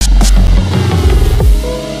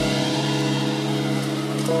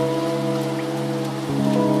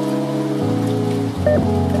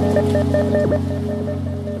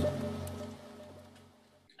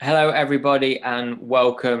everybody, and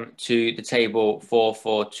welcome to the Table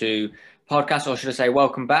 442 podcast, or should I say,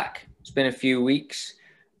 welcome back. It's been a few weeks.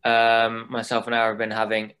 Myself and I have been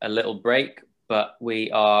having a little break, but we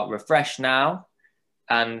are refreshed now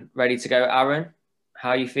and ready to go. Aaron, how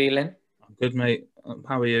are you feeling? I'm good, mate.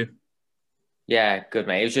 How are you? Yeah, good,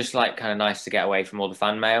 mate. It was just kind of nice to get away from all the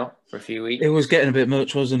fan mail for a few weeks. It was getting a bit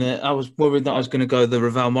much, wasn't it? I was worried that I was going to go the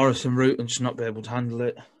Ravel Morrison route and just not be able to handle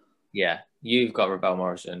it. Yeah, you've got Ravel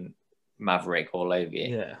Morrison Maverick all over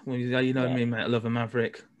you. Yeah, well, you know me, mate. I love a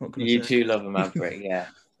Maverick. What can I say? You too love a Maverick, yeah.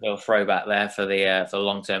 Little throwback there for the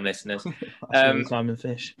long-term listeners. Simon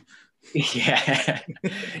Fish. Yeah,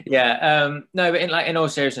 yeah. No, but in all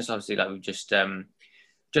seriousness, obviously, we've just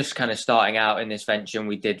kind of starting out in this venture, and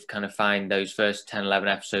we did kind of find those first 10, 11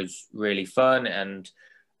 episodes really fun and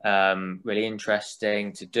really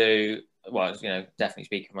interesting to do. Well, definitely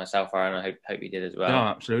speaking for myself, Aaron, I hope you did as well. Oh,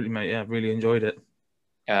 absolutely, mate. Yeah, really enjoyed it.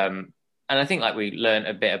 And I think we learned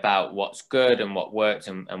a bit about what's good and what worked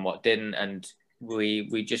and what didn't. And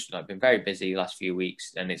we just been very busy the last few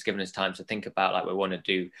weeks, and it's given us time to think about what we want to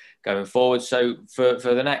do going forward. So for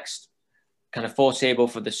the next kind of foreseeable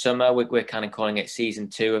for the summer, we're kind of calling it season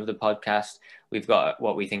 2 of the podcast. We've got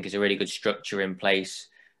what we think is a really good structure in place,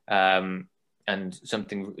 and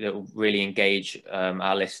something that will really engage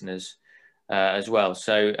our listeners as well.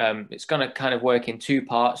 So it's going to kind of work in 2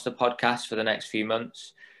 parts, the podcast, for the next few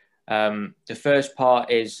months. The first part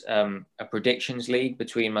is a predictions league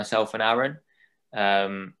between myself and Aaron,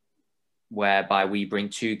 whereby we bring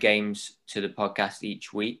 2 games to the podcast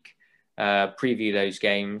each week, preview those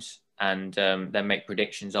games, and then make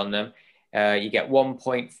predictions on them. You get 1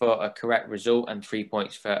 point for a correct result and 3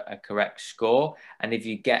 points for a correct score. And if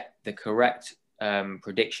you get the correct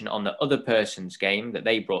prediction on the other person's game that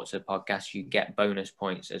they brought to the podcast, you get bonus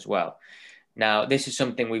points as well. Now, this is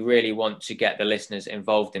something we really want to get the listeners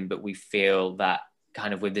involved in, but we feel that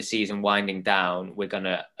kind of with the season winding down, we're going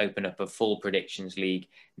to open up a full predictions league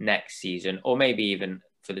next season, or maybe even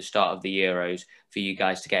for the start of the Euros for you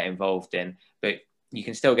guys to get involved in. But you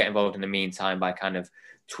can still get involved in the meantime by kind of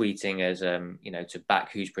tweeting us, to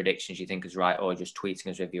back whose predictions you think is right, or just tweeting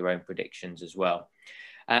us with your own predictions as well.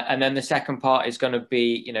 And then the second part is going to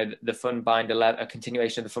be, the Funbind 11, a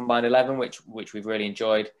continuation of the Funbind 11, which we've really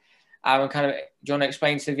enjoyed. Aaron, do you want to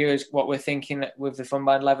explain to the viewers what we're thinking with the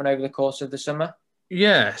Funbind 11 over the course of the summer?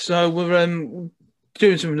 Yeah, so we're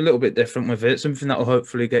doing something a little bit different with it, something that will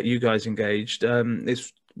hopefully get you guys engaged. We're going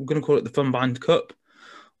to call it the Funbind Cup.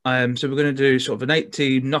 So we're going to do sort of an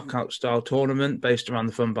 8-team knockout style tournament based around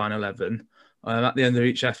the Funbind 11. At the end of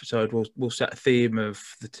each episode, we'll set a theme of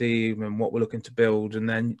the team and what we're looking to build, and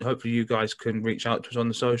then hopefully you guys can reach out to us on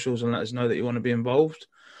the socials and let us know that you want to be involved.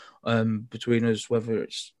 Between us, whether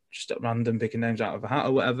it's just at random picking names out of a hat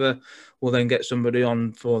or whatever, we'll then get somebody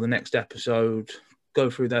on for the next episode, go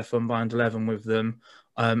through their Funbind 11 with them,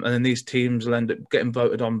 and then these teams will end up getting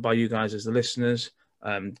voted on by you guys as the listeners.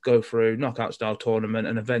 Go through knockout style tournament,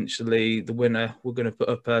 and eventually the winner, we're going to put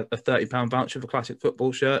up a £30 voucher for classic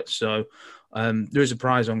football shirts. So there is a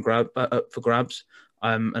prize up for grabs,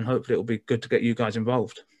 and hopefully it'll be good to get you guys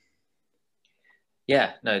involved.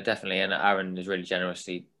 Yeah, no, definitely. And Aaron has really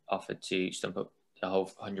generously offered to stump up the whole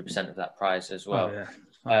 100% of that prize as well. Oh,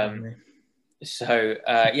 yeah.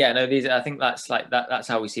 These, I think that's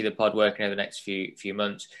how we see the pod working over the next few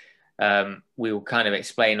months. We will kind of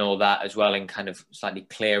explain all that as well in kind of slightly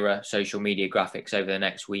clearer social media graphics over the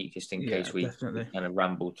next week, just in case we kind of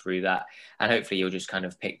ramble through that. And hopefully you'll just kind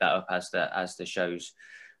of pick that up as the shows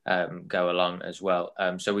go along as well.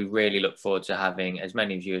 So we really look forward to having as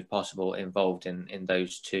many of you as possible involved in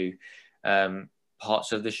those 2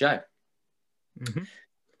 parts of the show. Mm-hmm.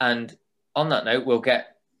 And on that note, we'll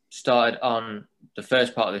get started on the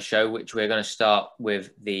first part of the show, which we're going to start with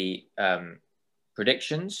the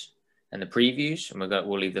predictions and the previews, and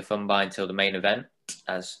we'll leave the Funbind till the main event,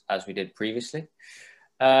 as we did previously.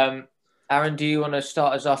 Aaron, do you want to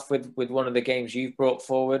start us off with one of the games you've brought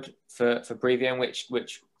forward for previewing?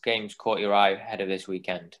 Which games caught your eye ahead of this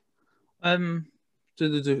weekend? So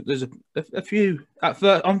there's a few.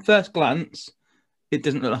 On first glance, it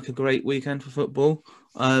doesn't look like a great weekend for football.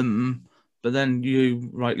 But then you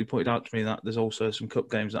rightly pointed out to me that there's also some cup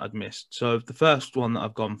games that I'd missed. So the first one that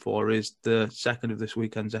I've gone for is the second of this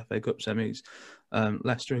weekend's FA Cup semis,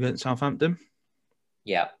 Leicester against Southampton.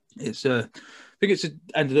 Yeah, I think it's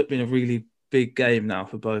ended up being a really big game now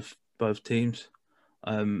for both teams.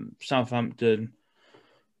 Southampton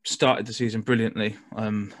started the season brilliantly. I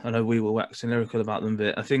know we were waxing lyrical about them a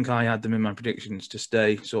bit. I think I had them in my predictions to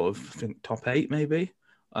stay sort of, I think, top 8 maybe.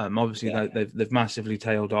 Obviously, they've massively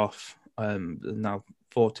tailed off. Now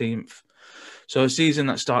 14th. So a season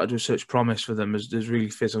that started with such promise for them has really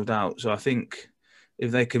fizzled out. So I think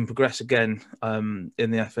if they can progress again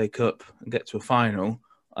in the FA Cup and get to a final,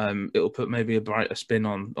 it'll put maybe a brighter spin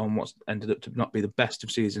on what's ended up to not be the best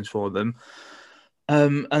of seasons for them.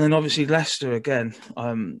 And then obviously Leicester again.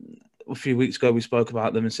 A few weeks ago we spoke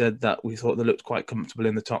about them and said that we thought they looked quite comfortable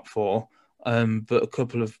in the top four. But a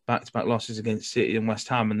couple of back-to-back losses against City and West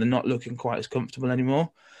Ham, and they're not looking quite as comfortable anymore.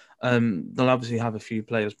 They'll obviously have a few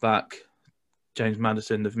players back. James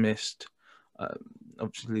Maddison they've missed.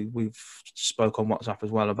 Obviously, we've spoke on WhatsApp as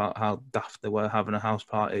well about how daft they were having a house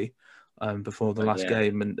party before the last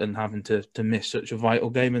game and having to miss such a vital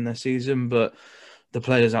game in their season. But the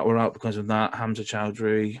players that were out because of that, Hamza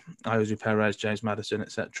Chowdhury, Ayoze Perez, James Maddison,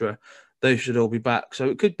 etc., they should all be back. So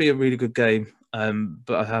it could be a really good game.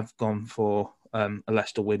 But I have gone for a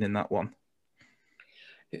Leicester win in that one.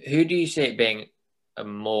 Who do you see it being a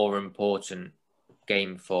more important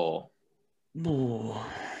game for? Ooh.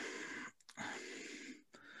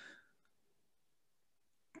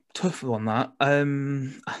 Tough one, that.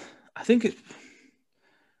 I think it's...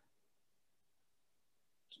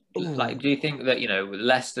 Like, do you think that,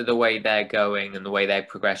 Leicester, the way they're going and the way they've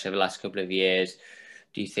progressed over the last couple of years,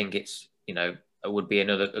 do you think it's, it would be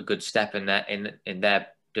a good step in their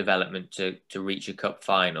development to reach a cup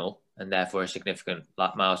final and therefore a significant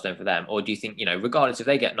milestone for them? Or do you think, regardless if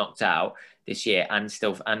they get knocked out this year and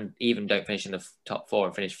even don't finish in the top four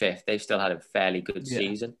and finish fifth, they've still had a fairly good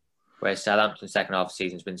season, whereas Southampton's second half of the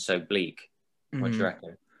season has been so bleak? What do you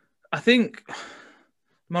reckon? I think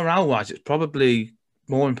morale-wise, it's probably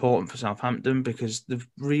more important for Southampton because they've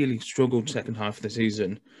really struggled second half of the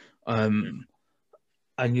season.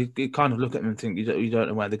 And you kind of look at them and think you don't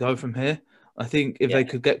know where they go from here. I think if they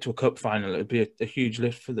could get to a cup final, it would be a huge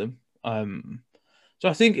lift for them. So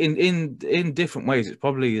I think in different ways, it's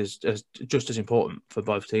probably just as important for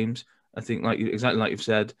both teams. I think exactly like you've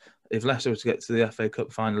said, if Leicester were to get to the FA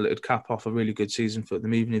Cup final, it would cap off a really good season for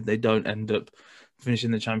them, even if they don't end up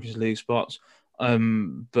finishing the Champions League spots.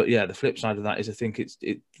 But yeah, the flip side of that is I think it's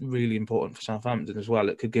really important for Southampton as well.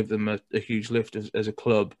 It could give them a huge lift as a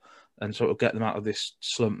club and sort of get them out of this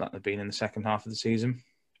slump that they've been in the second half of the season.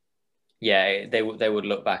 Yeah, they would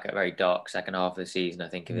look back at a very dark second half of the season, I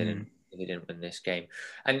think, if they didn't win this game.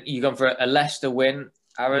 And you've gone for a Leicester win,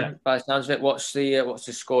 Aaron, by the sounds of it. What's the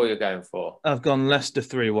score you're going for? I've gone Leicester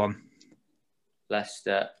 3-1.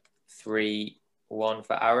 Leicester 3-1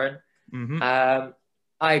 for Aaron. Mm-hmm.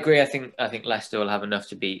 I agree. I think Leicester will have enough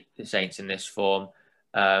to beat the Saints in this form.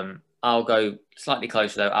 I'll go slightly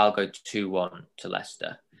closer though. I'll go 2-1 to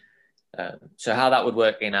Leicester. So how that would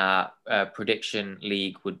work in our prediction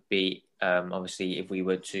league would be obviously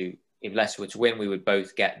if Leicester were to win, we would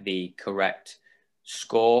both get the correct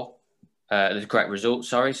score, the correct result.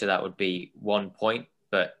 Sorry, so that would be 1 point,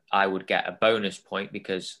 but I would get a bonus point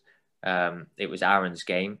because it was Aaron's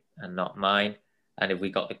game and not mine. And if we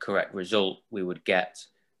got the correct result, we would get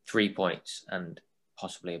 3 points and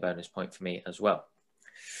possibly a bonus point for me as well.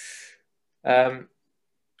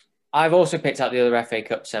 I've also picked out the other FA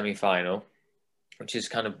Cup semi-final, which is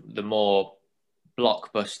kind of the more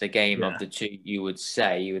blockbuster game of the two. You would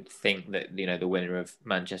think that the winner of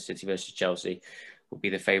Manchester City versus Chelsea would be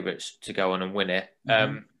the favourites to go on and win it.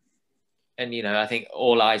 And I think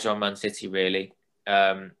all eyes are on Man City really.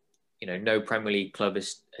 No Premier League club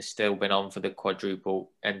has still been on for the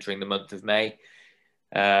quadruple entering the month of May.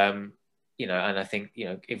 And I think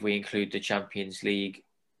if we include the Champions League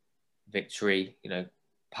victory,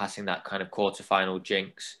 passing that kind of quarter-final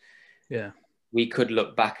jinx, we could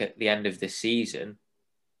look back at the end of the season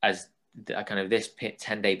as kind of this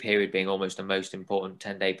 10-day period being almost the most important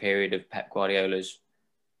 10-day period of Pep Guardiola's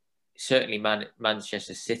certainly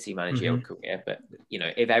Manchester City managerial career. But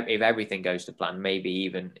if everything goes to plan, maybe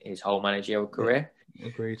even his whole managerial career.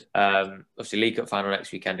 Agreed. Obviously, League Cup final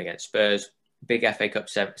next weekend against Spurs. Big FA Cup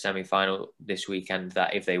semi-final this weekend.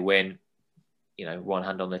 That if they win, one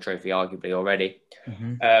hand on the trophy, arguably already.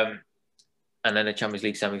 And then the Champions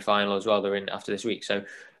League semi-final as well. They're in after this week, so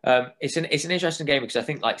it's an interesting game because I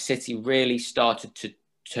think City really started to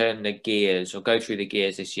turn the gears or go through the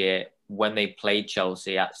gears this year when they played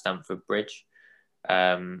Chelsea at Stamford Bridge.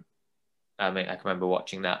 I can remember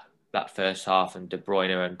watching that first half, and De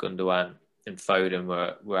Bruyne and Gundogan and Foden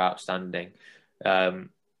were outstanding.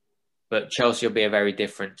 But Chelsea will be a very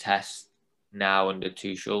different test now under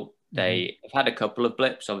Tuchel. They have had a couple of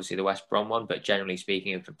blips, obviously the West Brom one, but generally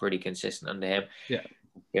speaking, have been pretty consistent under him. Yeah,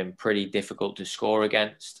 been pretty difficult to score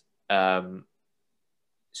against. So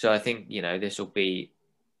I think this will be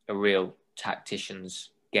a real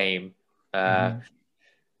tactician's game.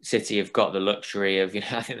 City have got the luxury of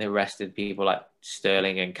I think they rested people like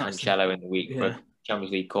Sterling and Cancelo in the week for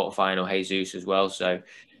Champions League quarterfinal, Jesus as well. So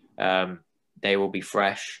they will be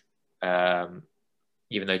fresh,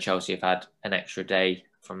 even though Chelsea have had an extra day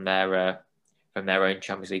from their own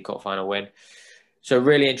Champions League quarterfinal win. So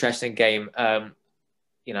really interesting game. I'm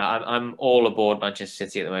all aboard Manchester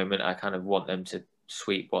City at the moment. I kind of want them to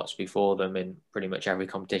sweep what's before them in pretty much every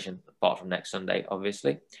competition, apart from next Sunday,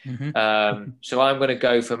 obviously. So I'm going to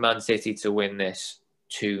go for Man City to win this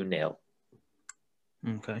 2-0.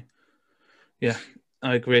 Okay. Yeah,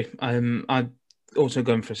 I agree. I'm also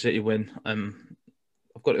going for a City win.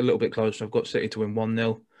 I've got it a little bit closer. I've got City to win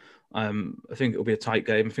 1-0. I think it'll be a tight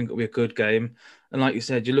game. I think it'll be a good game. And like you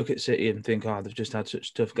said, you look at City and think, they've just had such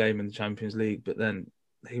a tough game in the Champions League. But then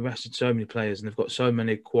he rested so many players and they've got so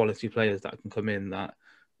many quality players that can come in that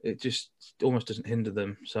it just almost doesn't hinder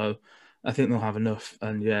them. So I think they'll have enough.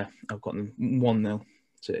 And yeah, I've got them 1-0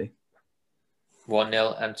 City.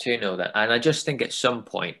 1-0 and 2-0 then. And I just think at some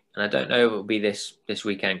point, and I don't know if it will be this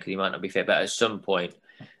weekend because he might not be fit, but at some point,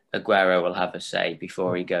 Aguero will have a say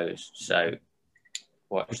before he goes. So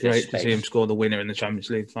watch this. Great to see him score the winner in the Champions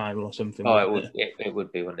League final or something. Oh, it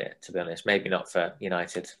would be, wouldn't it? To be honest, maybe not for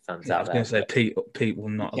United fans out there. I was going to say Pete will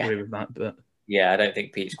not agree with that, but yeah, I don't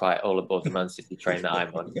think Pete's quite all aboard the Man City train that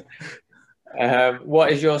I'm on.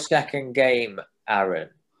 What is your second game, Aaron,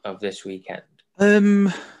 of this weekend?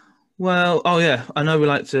 Well, I know we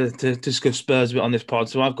like to discuss Spurs a bit on this pod,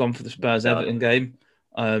 so I've gone for the Spurs-Everton game.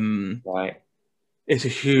 Right. It's a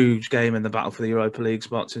huge game in the battle for the Europa League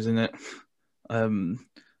spots, isn't it?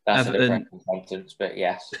 That's a different sentence, but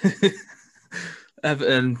yes.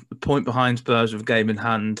 Everton, a point behind Spurs with a game in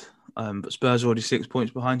hand, but Spurs are already 6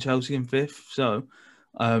 points behind Chelsea in fifth, so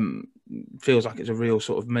feels like it's a real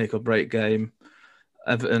sort of make or break game.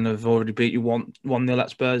 Everton have already beat you 1-0 at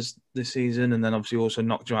Spurs this season, and then obviously also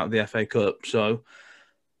knocked you out of the FA Cup. So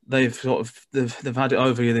they've had it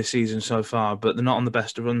over you this season so far, but they're not on the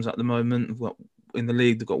best of runs at the moment. In the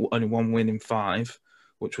league, they've got only one win in 5,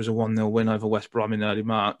 which was a 1-0 win over West Brom in early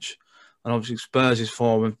March. And obviously Spurs'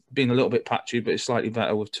 form have been a little bit patchy, but it's slightly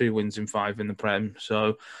better with 2 wins in 5 in the Prem.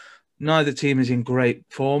 So neither team is in great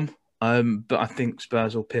form, but I think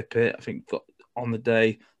Spurs will pip it. I think on the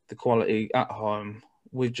day, the quality at home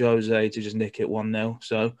with Jose to just nick it 1-0.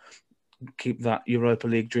 So keep that Europa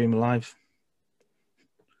League dream alive.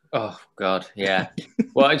 Oh, God, yeah.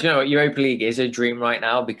 Well, do you know what? Europa League is a dream right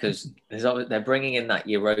now because they're bringing in that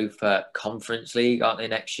Europa Conference League, aren't they,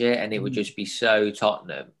 next year? And it would just be so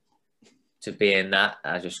Tottenham to be in that.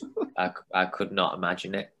 I could not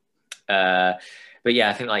imagine it. But yeah,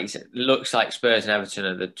 I think, like you said, it looks like Spurs and Everton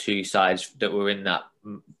are the two sides that were in that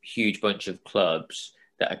huge bunch of clubs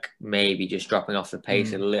that are maybe just dropping off the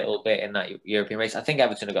pace a little bit in that European race. I think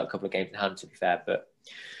Everton have got a couple of games in hand, to be fair, but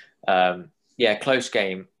yeah, close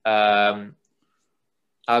game. I'll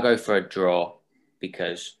go for a draw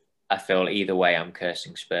because I feel either way I'm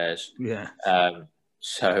cursing Spurs. Yeah.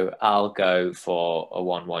 So I'll go for a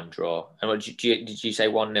 1-1 draw. And what did you say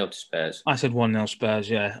 1-0 to Spurs? I said 1-0 Spurs,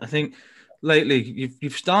 yeah. I think lately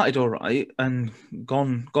you've started all right and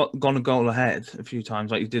gone a goal ahead a few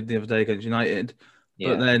times, like you did the other day against United.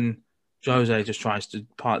 Yeah. But then Jose just tries to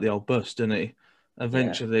park the old bus, doesn't he?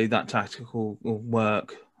 Eventually that tactical will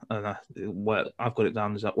work. And I've got it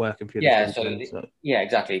down as that working for you. Yeah, yeah,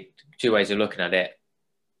 exactly. 2 ways of looking at it.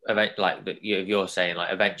 Like you're saying,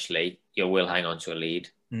 like eventually you will hang on to a lead.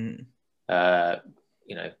 Things are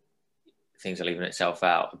leaving itself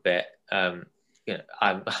out a bit. I'm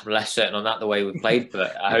less certain on that the way we've played,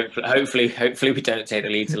 but hopefully we don't take the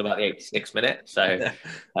lead till about the 86th minute. So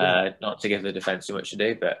not to give the defence too much to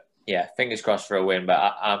do, but yeah, fingers crossed for a win.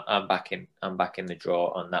 But I'm back in the draw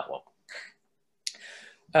on that one.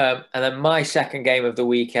 And then my second game of the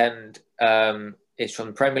weekend is from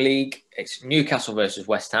the Premier League. It's Newcastle versus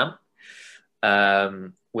West Ham,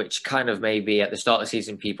 which kind of maybe at the start of the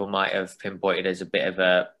season people might have pinpointed as a bit of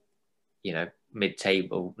a,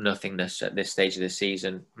 mid-table nothingness at this stage of the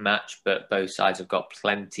season match, but both sides have got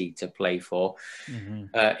plenty to play for.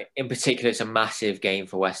 In particular, it's a massive game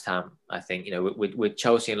for West Ham. I think, with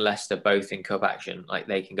Chelsea and Leicester both in cup action, like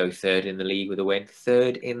they can go third in the league with a win.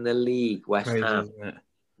 Third in the league, West Ham.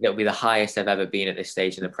 It'll be the highest they've ever been at this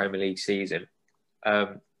stage in the Premier League season.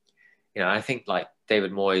 I think like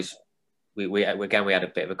David Moyes, we had a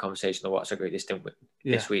bit of a conversation on the WhatsApp group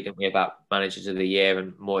this week, didn't we, about managers of the year,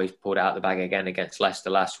 and Moyes pulled out the bag again against Leicester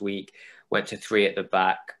last week, went to 3 at the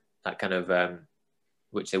back, that kind of,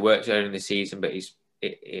 which they worked early in the season, but he's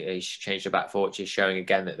changed the back four, which is showing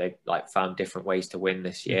again that they've like found different ways to win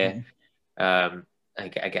this year.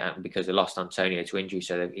 Again, because they lost Antonio to injury,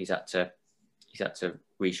 so he's had to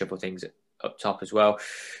reshuffle things up top as well.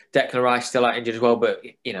 Declan Rice still out injured as well, but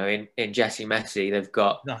in Jesse Messi, they've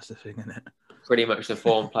got That's the thing, isn't it? pretty much the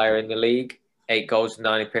form player in the league. 8 goals and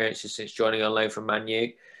 9 appearances since joining on loan from Man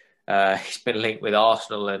U. He's been linked with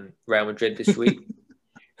Arsenal and Real Madrid this week.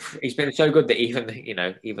 He's been so good that even the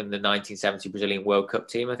 1970 Brazilian World Cup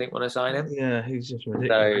team, I think, want to sign him. Yeah, he's just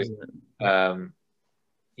ridiculous, isn't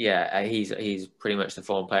it? He's pretty much the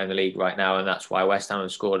form player in the league right now, and that's why West Ham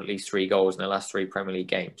have scored at least 3 goals in their last 3 Premier League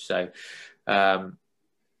games. So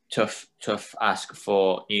tough ask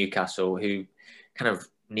for Newcastle, who kind of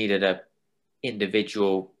needed a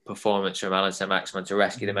individual performance from Alan Saint-Maximin to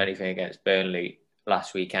rescue them anything against Burnley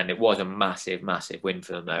last weekend. It was a massive win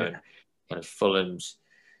for them though, and kind of Fulham's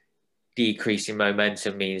decreasing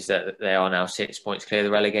momentum means that they are now 6 points clear of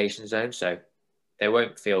the relegation zone, so they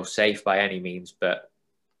won't feel safe by any means, but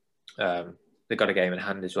they've got a game in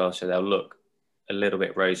hand as well, so they'll look a little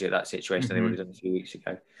bit rosy at that situation than they would have done a few weeks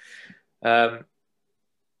ago.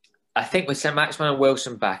 I think with Saint-Maximin and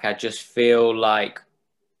Wilson back, I just feel like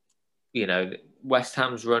West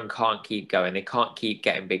Ham's run can't keep going. They can't keep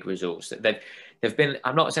getting big results. They've been.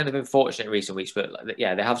 I'm not saying they've been fortunate in recent weeks, but they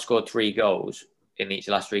have scored 3 goals in each of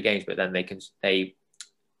the last 3 games. But then they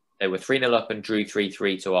were 3-0 up and drew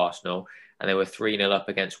 3-3 to Arsenal, and they were 3-0 up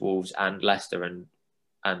against Wolves and Leicester, and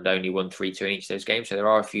only won 3-2 in each of those games. So there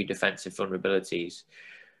are a few defensive vulnerabilities.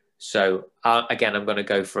 So again, I'm going to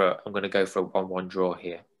go for a 1-1 draw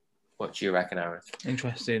here. What do you reckon, Aaron?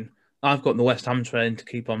 Interesting. I've got the West Ham train to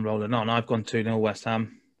keep on rolling on. I've gone 2-0 West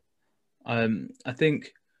Ham. I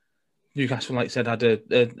think Newcastle, like I said, had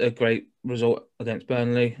a great result against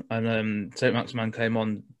Burnley, and Saint-Maximin came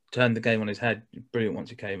on, turned the game on his head. Brilliant once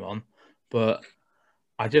he came on. But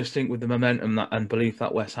I just think with the momentum and belief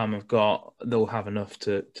that West Ham have got, they'll have enough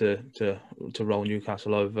to roll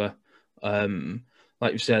Newcastle over.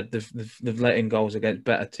 Like you said, they've let in goals against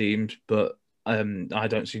better teams, but I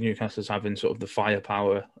don't see Newcastle as having sort of the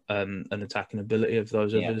firepower and attacking ability of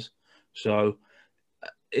those others. So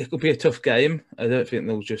it could be a tough game. I don't think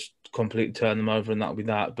they'll just completely turn them over and that'll be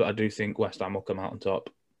that. But I do think West Ham will come out on top.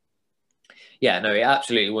 Yeah, no, it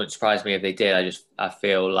absolutely wouldn't surprise me if they did. I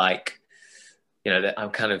feel like, that I'm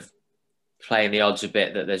kind of playing the odds a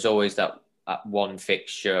bit that there's always that one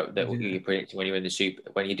fixture that you're predicting when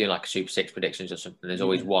you're doing like a Super 6 predictions or something. There's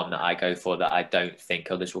always one that I go for that I don't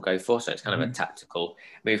think others will go for. So it's kind of a tactical.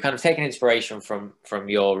 I mean, we've kind of taken inspiration from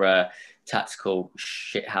your tactical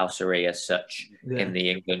shithousery as such in the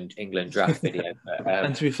England draft video. But,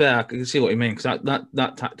 and to be fair, I can see what you mean, because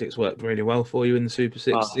that tactics worked really well for you in the Super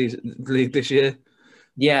 6 league this year.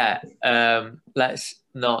 Yeah, let's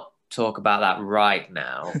not talk about that right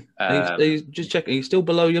now. Are you just checking, are you still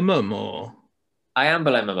below your mum, or? I am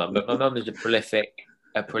below my mum, but my mum is a prolific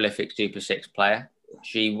Super 6 player.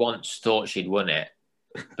 She once thought she'd won it,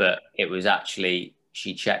 but it was actually,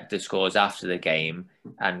 she checked the scores after the game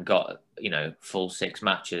and got, full 6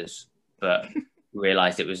 matches, but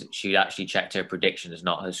realised she'd actually checked her predictions,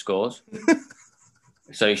 not her scores.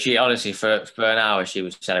 So she honestly, for an hour, she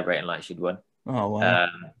was celebrating like she'd won. Oh, wow.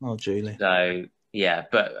 Julie. So, yeah,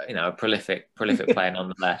 but, a prolific player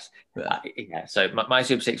nonetheless. So my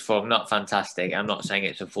Super 6 form, not fantastic. I'm not saying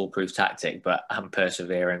it's a foolproof tactic, but I'm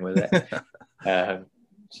persevering with it.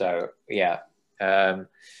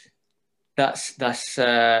 That's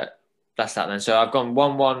that then. So I've gone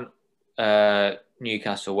 1-1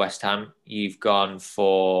 Newcastle West Ham. You've gone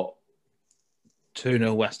for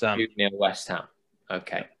 2-0 West Ham. 2-0 West Ham.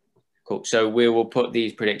 Okay. Cool. So we will put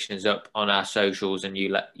these predictions up on our socials, and you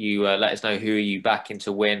let us know who are you backing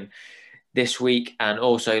to win this week, and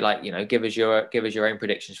also give us your own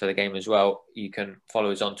predictions for the game as well. You can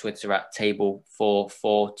follow us on Twitter at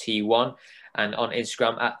Table44T1 and on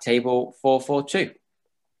Instagram at Table442.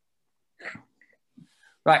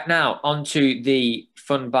 Right, now on to the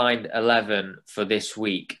Funbind 11 for this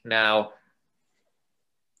week. Now,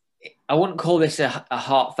 I wouldn't call this a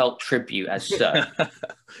heartfelt tribute as such.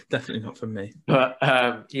 Definitely not from me. But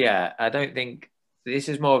I don't think this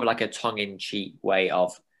is more of like a tongue-in-cheek way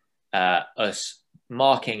of us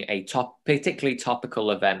marking a particularly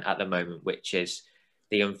topical event at the moment, which is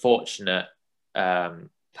the unfortunate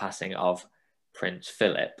passing of Prince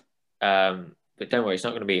Philip. But don't worry, it's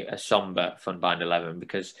not going to be a somber Funbind 11,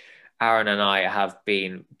 because Aaron and I have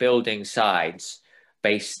been building sides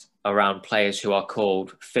based around players who are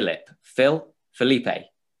called Philip, Felipe,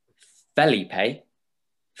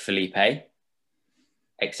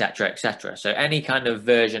 etc., etc. So any kind of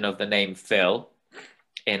version of the name Phil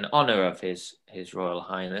in honor of His Royal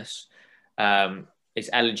Highness is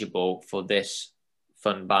eligible for this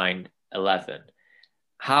Funbind 11.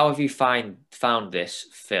 How have you found this,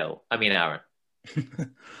 Phil? I mean, Aaron.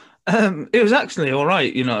 It was actually all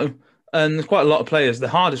right, you know. And there's quite a lot of players. The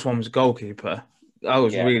hardest one was goalkeeper. I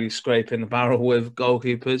was Yeah. really scraping the barrel with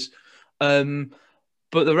goalkeepers. Um,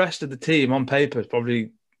 but the rest of the team on paper is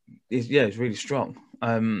probably is really strong.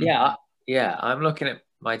 Yeah, I'm looking at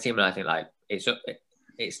my team and I think like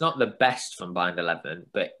it's not the best from Bind 11,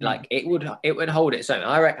 but like it would hold its own.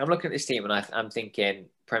 I'm looking at this team and I'm thinking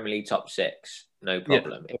Premier League top 6, no Yeah,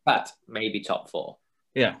 problem. In fact, maybe top 4.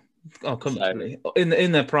 yeah. Oh, So comfortably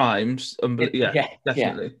in their primes. Yeah, yeah, yeah,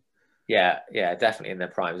 definitely. yeah, definitely in their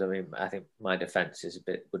primes. I mean, I think my defense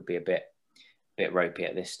would be a bit ropey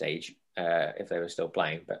at this stage if they were still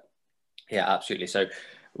playing, but yeah, absolutely. So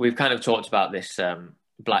we've kind of talked about this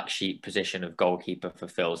black sheep position of goalkeeper for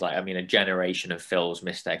Phils. Like, I mean, a generation of Phils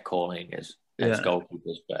missed their calling as Yeah.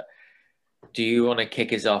 goalkeepers. But do you want to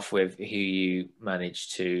kick us off with who you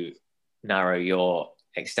managed to narrow your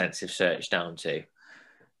extensive search down to?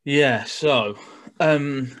 Yeah, so I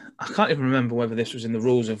can't even remember whether this was in the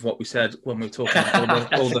rules of what we said when we were talking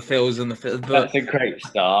about all the fills and the fills, but That's a great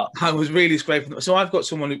start. I was really scraping. So I've got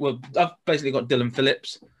someone I've basically got Dylan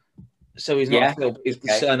Phillips. So he's not Yeah. a Phil, he's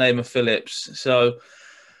the Okay. surname of Phillips. So,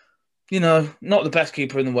 you know, not the best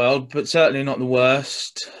keeper in the world, but certainly not the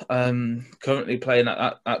worst. Currently playing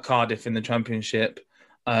at Cardiff in the Championship.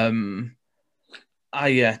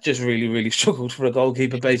 I just really, really struggled for a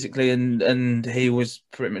goalkeeper basically, and he was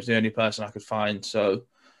pretty much the only person I could find. So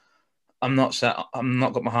I'm not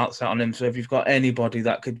got my heart set on him. So if you've got anybody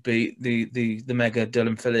that could beat the mega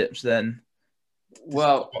Dylan Phillips, then the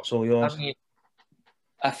Well, spot's all I yours. mean,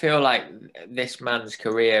 I feel like this man's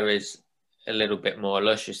career is a little bit more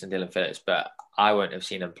luscious than Dylan Phillips, but I won't have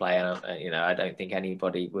seen him play. And, I don't think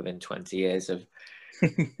anybody within 20 years of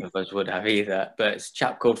us would have either. But it's a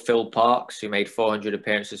chap called Phil Parks who made 400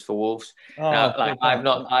 appearances for Wolves. Oh, Now, like Phil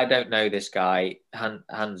Park. I don't know this guy.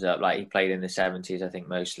 Hands up, like he played in the 70s, I think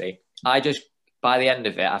mostly. I just by the end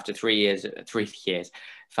of it, after 3 years,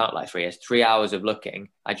 felt like 3 years, 3 hours of looking,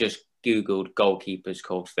 I just Googled goalkeepers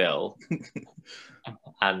called Phil,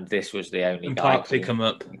 and this was the only And guy. Parksy come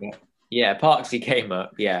up. Yeah, Parksy came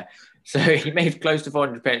up. Yeah, so he made close to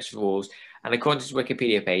 400 appearances for Wolves, and according to his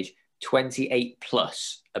Wikipedia page, 28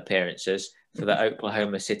 plus appearances for the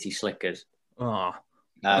Oklahoma City Slickers. Oh,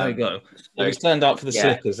 there you go. If he's So, turned out for the yeah,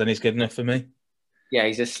 Slickers, then he's good enough for me. yeah,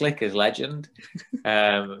 he's a Slickers legend.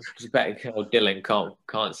 Dylan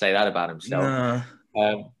can't say that about himself.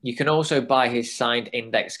 No, You can also buy his signed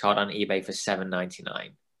index card on eBay for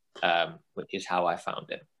 $7.99, which is how I found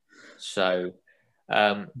him. So,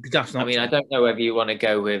 that's not. I mean, I don't know whether you want to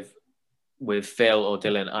go with Phil or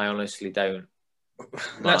Dylan. I honestly don't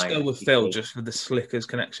Let's go mind. with Phil just for the Slickers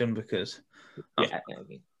connection because, Yeah, I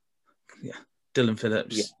mean, yeah, Dylan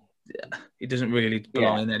Phillips, yeah, he doesn't really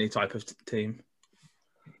belong in any type of team.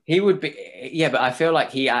 he would be. Yeah, but I feel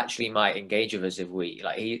like he actually might engage with us if we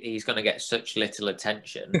like. He's going to get such little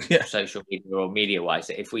attention, Yeah. social media or media wise,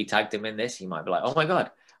 that if we tagged him in this, he might be like, "Oh my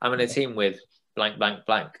god, I'm in a team with blank, blank,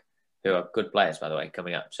 blank." Who are good players, by the way,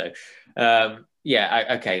 coming up. So,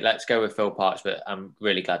 okay, let's go with Phil Parks, but I'm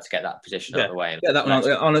really glad to get that position out of the way. Yeah, that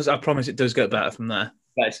one. Honest, I promise it does get better from there.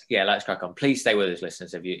 Let's crack on. Please stay with us,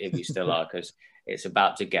 listeners, if you still are, because it's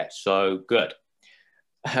about to get so good.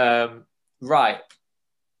 Right.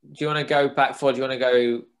 Do you want to go back for? Do you want to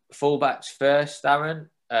go fullbacks first, Aaron?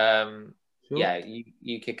 Sure. Yeah,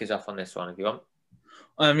 you kick us off on this one if you want.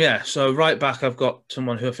 Yeah, so right back, I've got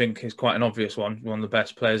someone who I think is quite an obvious one of the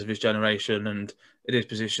best players of his generation, and at his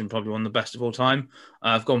position, probably one of the best of all time.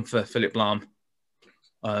 I've gone for Philipp Lahm.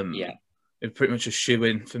 It's pretty much a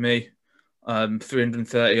shoe-in for me.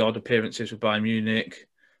 330 odd appearances with Bayern Munich,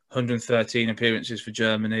 113 appearances for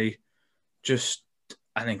Germany. Just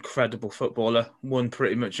an incredible footballer. Won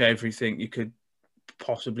pretty much everything you could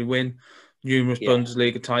possibly win. Numerous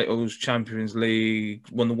Bundesliga titles, Champions League,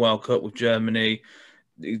 won the World Cup with Germany.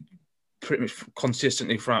 He pretty much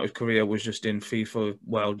consistently throughout his career was just in FIFA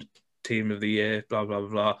World Team of the Year, blah, blah,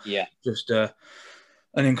 blah. Yeah. Just an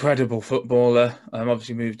incredible footballer.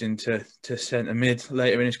 Obviously moved into centre mid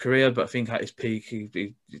later in his career, but I think at his peak,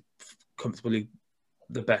 he comfortably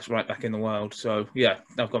the best right back in the world. So, yeah,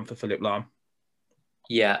 I've gone for Philipp Lahm.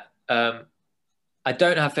 Yeah. I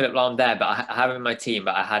don't have Philipp Lahm there, but I have him in my team,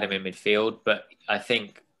 but I had him in midfield. But I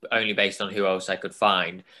think only based on who else I could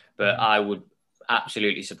find. But I would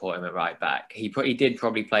absolutely support him at right back. He did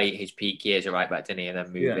probably play his peak years at right back, didn't he? And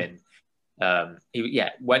then move in.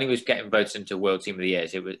 When he was getting voted into World Team of the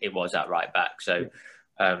Years, it was at right back. So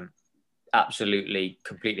absolutely,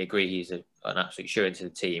 completely agree. He's an absolute shoe into the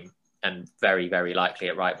team and very, very likely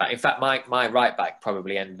at right back. In fact, my right back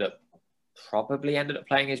probably ended up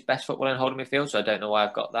playing his best football in holding midfield. So I don't know why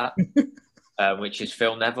I've got that. which is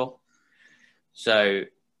Phil Neville. So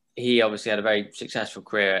he obviously had a very successful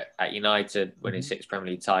career at United, winning 6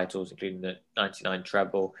 Premier League titles, including the '99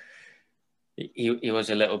 treble. He was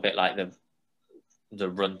a little bit like the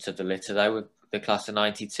runt of the litter, though, with the class of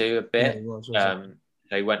 '92 a bit. Yeah, he was, so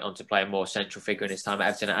he went on to play a more central figure in his time at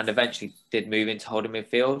Everton, and eventually did move into holding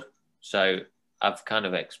midfield. So I've kind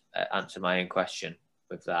of answered my own question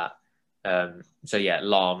with that. So yeah,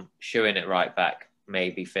 Lahm, shoeing it right back,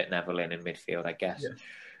 maybe fit Neville in midfield, I guess.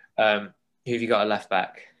 Yeah. Who have you got a left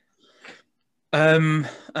back?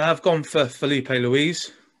 I've gone for Felipe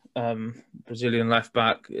Luis, Brazilian left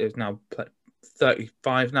back. Is now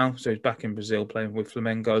 35 now, so he's back in Brazil playing with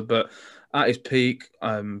Flamengo. But at his peak,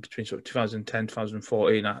 between sort of 2010,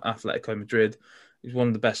 2014 at Atletico Madrid, he's one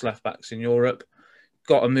of the best left backs in Europe.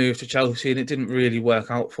 Got a move to Chelsea and it didn't really work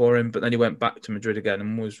out for him, but then he went back to Madrid again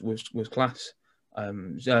and was class.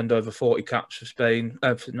 He's earned over 40 caps for Spain,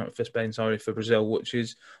 for Brazil, which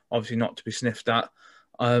is obviously not to be sniffed at.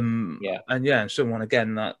 And someone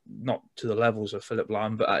again that not to the levels of Philipp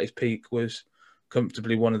Lahm, but at his peak was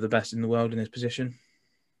comfortably one of the best in the world in his position.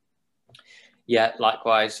 Yeah,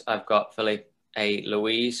 likewise, I've got Felipe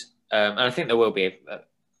Luis, and I think there will be a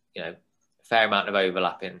fair amount of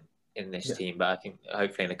overlap in this team, but I think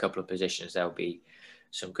hopefully in a couple of positions there'll be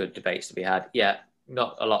some good debates to be had. Yeah,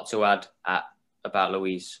 not a lot to add about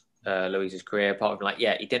Luis's career, apart from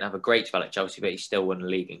he didn't have a great spell at Chelsea, but he still won a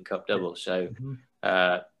league and cup double. So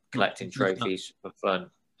collecting trophies for fun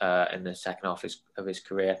in the second half of his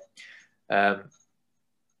career. Shall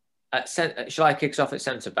I kick us off at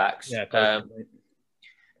centre backs? Yeah.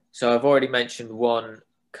 So I've already mentioned one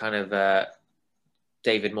kind of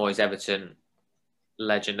David Moyes Everton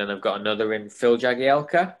legend, and I've got another in Phil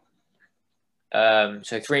Jagielka.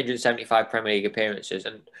 So 375 Premier League appearances,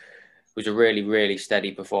 and was a really, really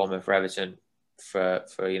steady performer for Everton for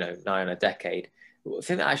nigh on a decade. The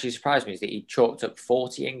thing that actually surprised me is that he chalked up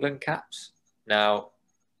 40 England caps. Now,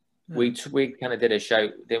 we kind of did a show,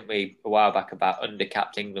 didn't we, a while back about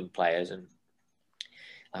undercapped England players, and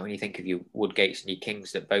when you think of your Woodgates and your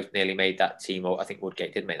Kings that both nearly made that team, or I think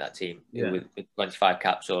Woodgate did make that team with 25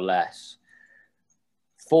 caps or less.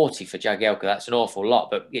 40 for Jagielka, that's an awful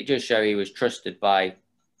lot, but it just shows he was trusted by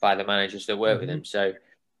the managers that work with him. So,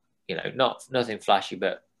 nothing flashy,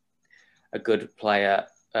 but a good player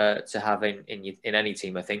to have in any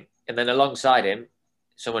team, I think. And then alongside him,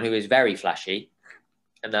 someone who is very flashy,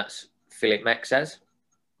 and that's Philipp Mexes.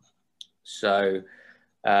 So,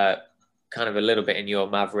 kind of a little bit in your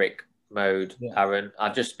Maverick mode, Aaron.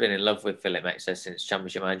 I've just been in love with Philipp Mexes since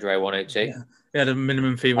Championship Manager 102. Yeah. He had a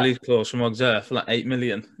minimum fee release clause from Auxerre for 8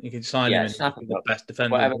 million. You could sign him in the best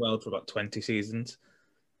defender in the world for about 20 seasons.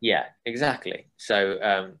 Yeah, exactly.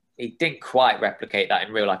 So he didn't quite replicate that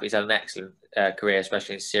in real life. He's had an excellent career,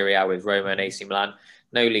 especially in Serie A with Roma and AC Milan.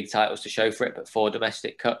 No league titles to show for it, but 4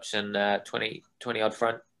 domestic cups and 20 odd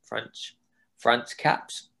France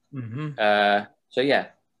caps. So yeah,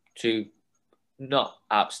 2 not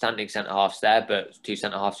outstanding centre halves there, but 2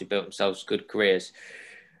 centre halves who built themselves good careers.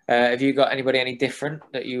 Have you got anybody any different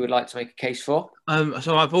that you would like to make a case for?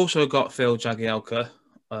 So I've also got Phil Jagielka.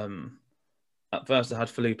 At first I had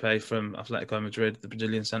Felipe from Atletico Madrid, the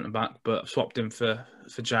Brazilian centre back, but I've swapped him for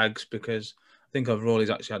Jags because I think overall he's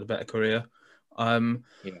actually had a better career.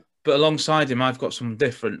 But alongside him, I've got someone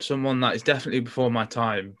different, someone that is definitely before my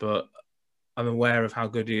time, but I'm aware of how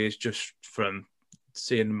good he is just from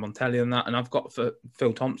seeing Montella and that. And I've got for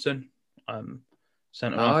Phil Thompson,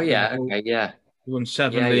 centre half. Oh yeah, okay, yeah. He won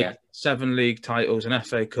 7 league titles, an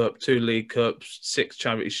FA Cup, 2 League Cups, 6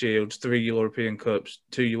 Charity Shields, 3 European Cups,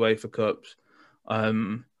 2 UEFA Cups,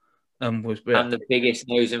 and the biggest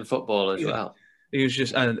nose in football as well. He was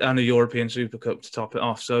just and a European Super Cup to top it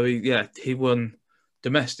off. So he won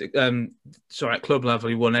domestic. At club level,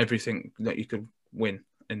 he won everything that you could win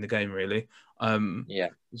in the game. Really,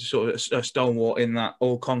 he's sort of a stalwart in that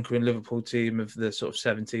all-conquering Liverpool team of the sort of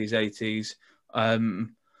 70s, 80s.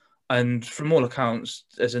 And from all accounts,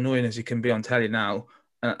 as annoying as he can be on telly now,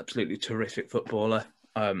 an absolutely terrific footballer.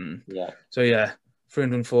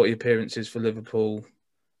 340 appearances for Liverpool,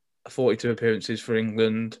 42 appearances for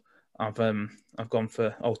England. I've gone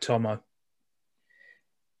for Tomo.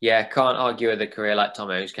 Yeah, can't argue with a career like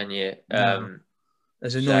Tomo's, can you? No.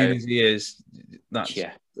 As annoying as he is, that's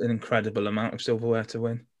an incredible amount of silverware to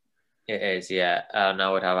win. It is, yeah. And I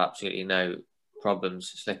would have absolutely no problems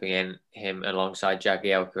slipping in him alongside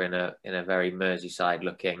Jagielka in a very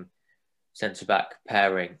Merseyside-looking centre-back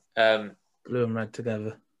pairing. Blue and red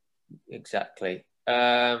together. Exactly.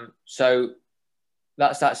 So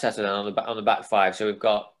that's that settled on the back five. So we've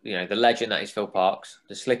got the legend that is Phil Parkes,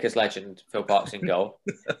 the Slickers legend Phil Parkes in goal.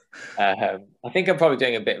 I think I'm probably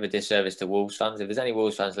doing a bit of a disservice to Wolves fans. If there's any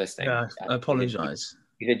Wolves fans listening, Yeah, I apologise.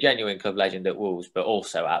 He's a genuine club legend at Wolves, but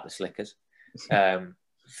also at the Slickers.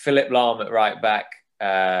 Philip Lahm at right back,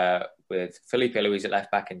 with Felipe Luis at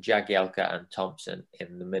left back, and Jagielka and Thompson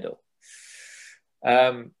in the middle.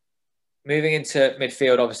 Moving into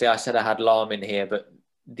midfield, obviously I said I had Lahm in here, but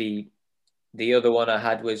the other one I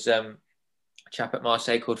had was a chap at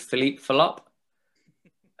Marseille called Philippe Falop.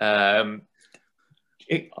 And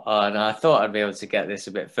I thought I'd be able to get this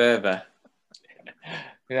a bit further.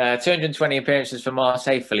 220 appearances for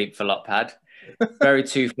Marseille, Philippe Falop had. Very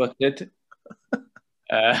two-footed.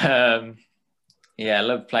 Yeah,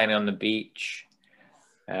 loved playing on the beach.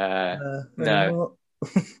 No.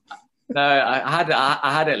 No,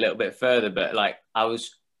 I had it a little bit further, but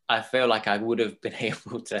I feel like I would have been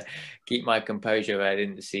able to keep my composure if I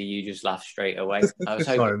didn't see you just laugh straight away. I was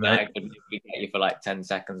hoping that I could get you for like 10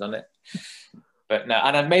 seconds on it. But no,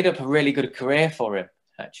 and I'd made up a really good career for him,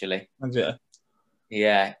 actually.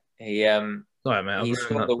 Yeah. He Sorry, mate, he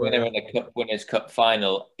scored the winner in the Winners' Cup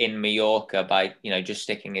final in Mallorca by just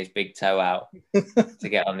sticking his big toe out to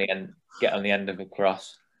get on the end of a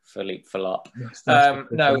cross. Philippe Falop.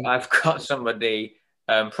 No, I've got somebody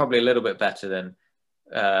probably a little bit better than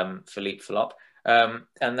Philippe Falop,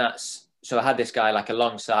 and that's so I had this guy like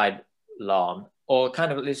alongside Lahm, or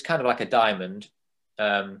it's kind of like a diamond.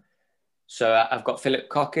 So I've got Philip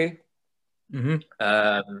Cocu,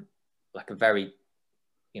 like a very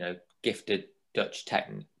gifted Dutch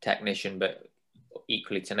technician, but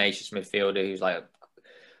equally tenacious midfielder who's like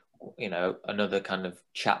another kind of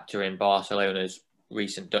chapter in Barcelona's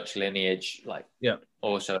recent Dutch lineage,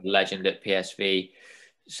 also a legend at PSV,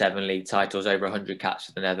 7 league titles, over 100 caps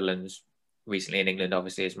for the Netherlands, recently in England,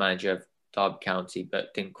 obviously as manager of Derby County,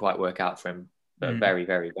 but didn't quite work out for him, but a very,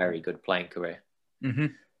 very, very good playing career.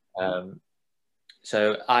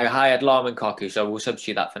 So I hired Lahm and Cocu, so we'll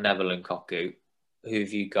substitute that for Neville and Cocu. Who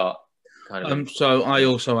have you got? So I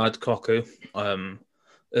also had Cocu.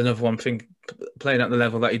 Another one thing, playing at the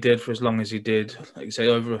level that he did for as long as he did, like you say,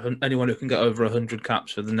 anyone who can get over 100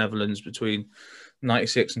 caps for the Netherlands between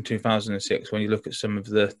 96 and 2006, when you look at some of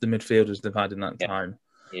the midfielders they've had in that time,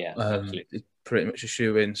 it's pretty much a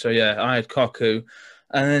shoe-in. So yeah, I had Cocu,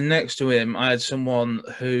 and then next to him I had someone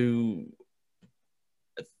who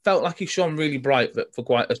felt like he shone really bright for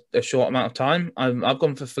quite a short amount of time. I've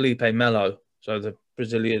gone for Felipe Melo, so the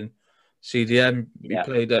Brazilian CDM. He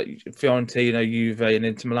played at Fiorentina, Juve, and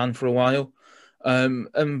Inter Milan for a while.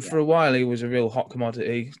 And for a while, he was a real hot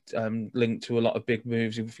commodity, linked to a lot of big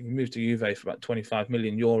moves. He moved to Juve for about 25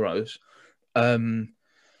 million euros.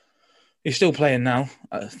 He's still playing now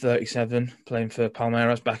at 37, playing for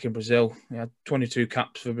Palmeiras back in Brazil. He had 22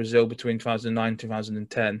 caps for Brazil between 2009 and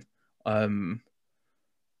 2010.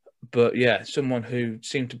 But yeah, someone who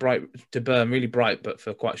seemed to burn really bright, but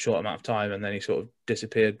for quite a short amount of time, and then he sort of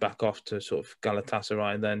disappeared back off to sort of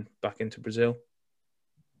Galatasaray and then back into Brazil.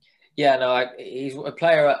 Yeah, no, he's a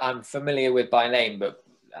player I'm familiar with by name, but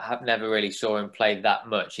I have never really saw him play that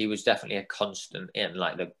much. He was definitely a constant in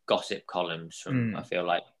like the gossip columns from I feel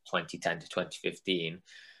like 2010 to 2015,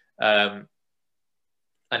 and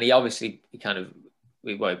he obviously he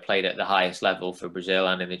played at the highest level for Brazil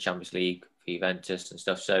and in the Champions League for Juventus and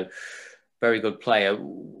stuff. So very good player.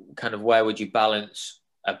 Kind of where would you balance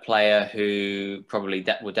a player who probably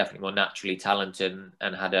were definitely more naturally talented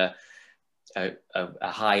and had a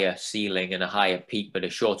higher ceiling and a higher peak, but a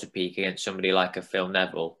shorter peak against somebody like a Phil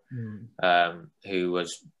Neville, who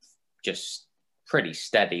was just pretty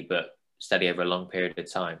steady, but steady over a long period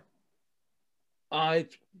of time? I'd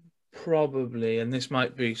probably, and this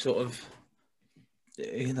might be sort of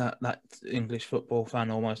that English football fan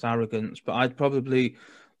almost arrogance, but I'd probably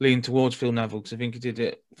lean towards Phil Neville because I think he did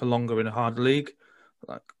it for longer in a harder league.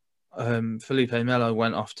 Like Felipe Melo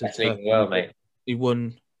went off to Turkey. Well, mate. He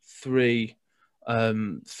won 3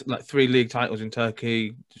 league titles in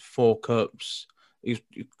Turkey, 4 cups. He's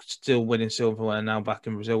still winning silverware now back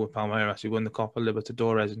in Brazil with Palmeiras. He won the Copa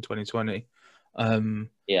Libertadores in 2020.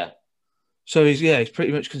 So he's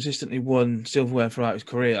pretty much consistently won silverware throughout his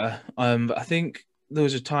career. But I think there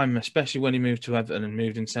was a time, especially when he moved to Everton and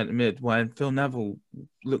moved in centre mid, when Phil Neville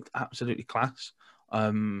looked absolutely class.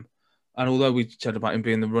 And although we said about him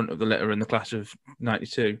being the runt of the litter in the class of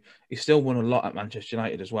 '92, he still won a lot at Manchester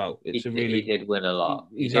United as well. He did win a lot.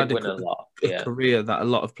 He's had a career that a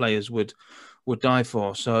lot of players would die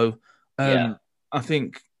for. So I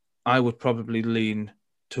think I would probably lean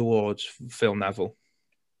towards Phil Neville.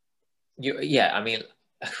 I mean,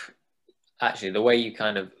 actually, the way you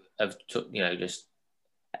kind of have just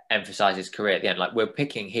emphasize his career at the end. Like we're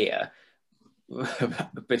picking here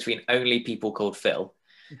between only people called Phil,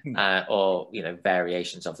 or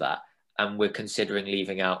variations of that, and we're considering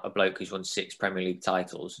leaving out a bloke who's won 6 Premier League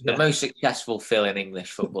titles, the most successful Phil in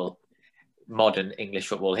English football, modern English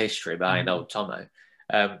football history, behind old Tomo.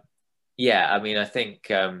 I mean, I think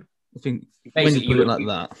when you put it like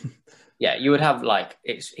that. Yeah, you would have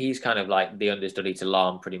he's kind of like the understudy to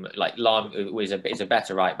Lahm, pretty much. Like Lahm is a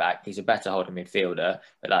better right back. He's a better holding midfielder,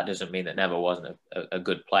 but that doesn't mean that Neville wasn't a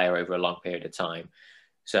good player over a long period of time.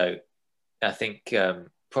 So I think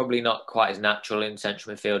probably not quite as natural in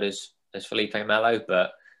central midfield as Felipe Melo,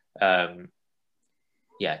 but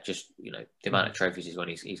just the amount of trophies is when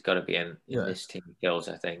he's got to be in this team of kills,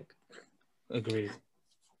 I think. Agreed.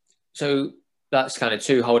 So that's kind of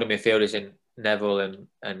 2 holding midfielders in Neville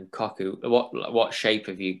and Koku. What shape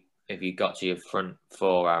have you got to your front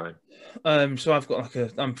 4, Aaron? So I've got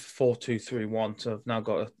I'm 4-2-3-1. So I've now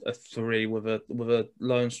got a 3 with a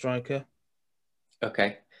lone striker.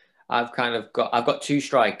 Okay, I've got 2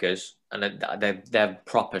 strikers, and they're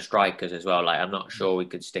proper strikers as well. Like I'm not sure we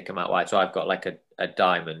could stick them out wide. So I've got like a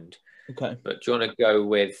diamond. Okay. But do you want to go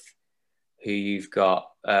with who you've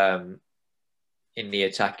got in the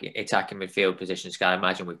attacking midfield positions? I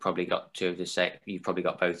imagine we've probably got 2 of the same. You've probably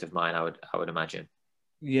got both of mine, I would imagine.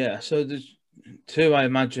 Yeah, so there's 2 I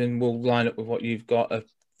imagine will line up with what you've got: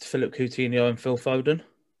 Philip Coutinho and Phil Foden.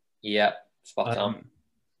 Yeah, spot on.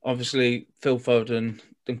 Obviously, Phil Foden,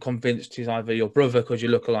 I'm convinced he's either your brother because you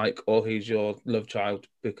look alike, or he's your love child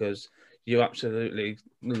because you absolutely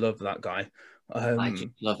love that guy. I just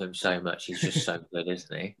love him so much. He's just so good,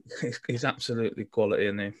 isn't he? He's absolutely quality,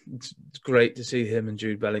 isn't he? It's great to see him and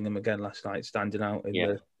Jude Bellingham again last night standing out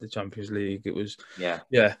in the Champions League. It was,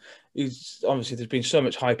 he's obviously, there's been so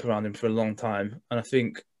much hype around him for a long time, and I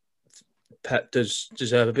think Pep does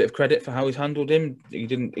deserve a bit of credit for how he's handled him. He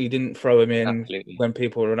didn't throw him in when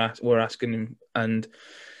people were asking him, and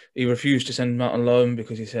he refused to send him out on loan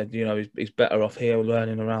because he said, he's better off here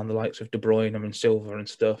learning around the likes of De Bruyne and Silva and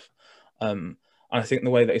stuff. And I think the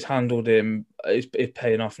way that he's handled him is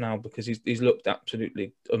paying off now because he's looked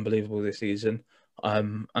absolutely unbelievable this season.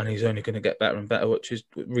 And he's only going to get better and better, which is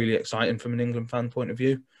really exciting from an England fan point of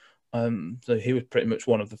view. So he was pretty much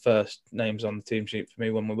one of the first names on the team sheet for me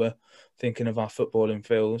when we were thinking of our footballing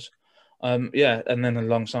fields. And then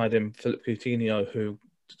alongside him, Philip Coutinho, who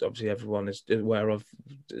obviously everyone is aware of,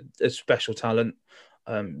 a special talent.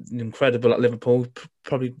 Incredible at Liverpool,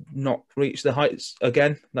 probably not reached the heights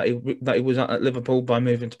again that he was at Liverpool by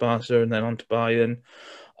moving to Barca and then on to Bayern.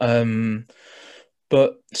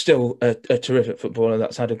 But still a terrific footballer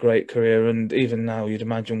that's had a great career, and even now you'd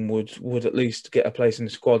imagine would at least get a place in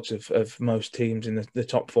the squads of most teams in the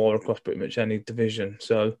top 4 across pretty much any division.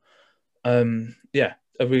 So a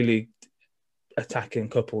really attacking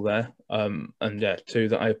couple there. 2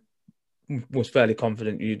 that I was fairly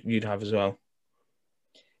confident you'd have as well.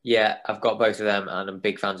 Yeah, I've got both of them, and I'm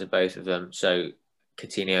big fans of both of them. So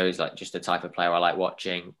Coutinho is like just the type of player I like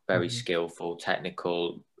watching. Very skillful,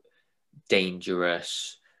 technical,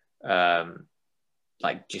 dangerous.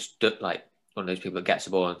 Just like one of those people that gets the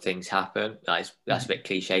ball and things happen. That's a bit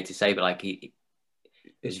cliche to say, but like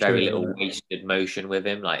there's very little wasted motion with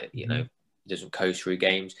him. Like he doesn't coast through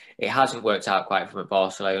games. It hasn't worked out quite from at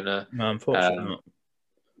Barcelona. No, unfortunately not.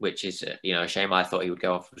 Which is a shame. I thought he would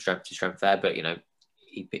go on from strength to strength there, but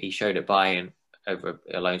he showed at Bayern over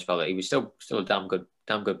a loan spell that he was still a damn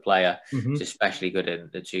good player. He's especially good in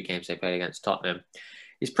the 2 games they played against Tottenham.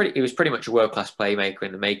 He was pretty much a world-class playmaker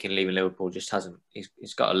in the making. Leaving Liverpool, just hasn't.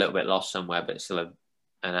 He's got a little bit lost somewhere, but still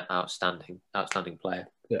an outstanding player.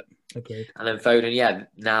 Yeah, agreed. And then Foden,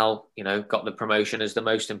 now got the promotion as the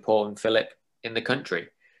most important Philip in the country.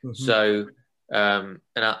 So an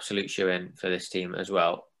absolute shoe-in for this team as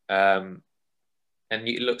well. And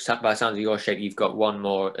it looks by the sounds of your shape, you've got one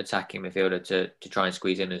more attacking midfielder to try and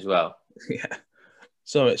squeeze in as well. Yeah.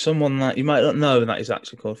 So it's someone that you might not know that is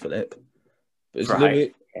actually called Philip.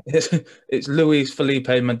 But it's Luis Felipe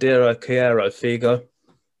Madeira Cairo Figo.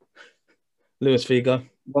 Luis Figo.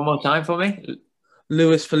 One more time for me.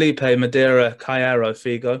 Luis Felipe Madeira Cairo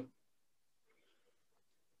Figo.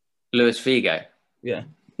 Luis Figo. Yeah.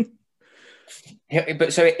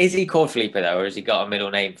 But so is he called Felipe though, or has he got a middle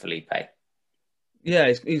name Felipe?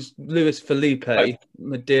 Yeah, he's Luis Felipe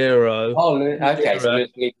Madeira. Oh, okay. So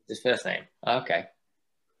Luis Felipe is his first name. Okay.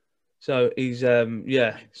 So he's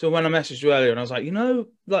So when I messaged you earlier and I was like,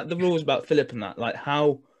 like the rules about Philip and that, like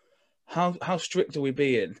how strict are we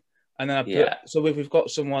being? And then I put, so if we've got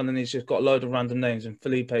someone and he's just got a load of random names and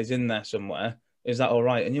Felipe's in there somewhere, is that all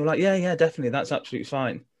right? And you're like, yeah, definitely, that's absolutely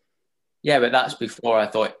fine. Yeah, but that's before I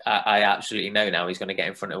thought I absolutely know now he's going to get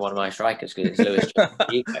in front of one of my strikers because it's Lewis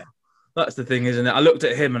Figo. That's the thing, isn't it? I looked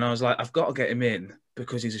at him and I was like, I've got to get him in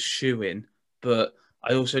because he's a shoe-in, but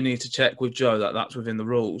I also need to check with Joe that that's within the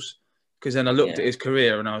rules. Because then I looked at Yeah, his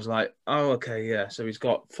career and I was like, oh, okay, yeah. So he's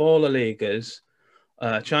got 4 La Ligas,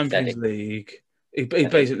 Champions steady. League. He Steady.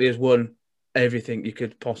 basically has won everything you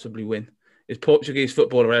could possibly win. He's Portuguese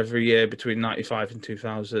footballer every year between 95 and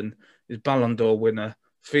 2000. He's Ballon d'Or winner,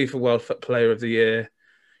 FIFA World Player of the Year,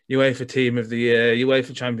 UEFA Team of the Year,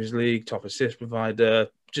 UEFA Champions League, top assist provider.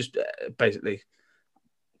 Just basically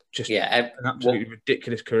just Yeah, an absolutely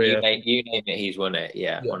ridiculous career. you name it, he's won it.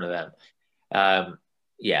 Yeah, Yeah. one of them. Um,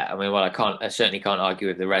 yeah, I mean, well, I certainly can't argue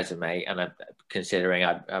with the resume, and considering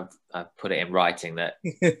I've put it in writing that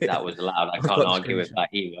that was allowed, I I've can't got the argue with screenshot.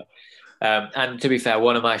 that either. And to be fair,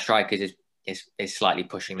 one of my strikers is slightly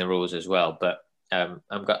pushing the rules as well, but I'm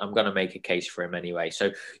going to make a case for him anyway.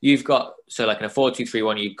 So you've got like in a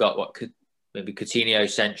 4-2-3-1, you've got what could maybe Coutinho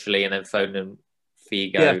centrally, and then Foden and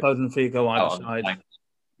Yeah, Figo Foden and Figo either out on the side. flank.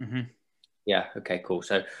 Mm-hmm. Yeah. Okay. Cool.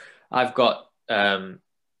 So I've got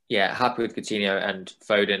happy with Coutinho and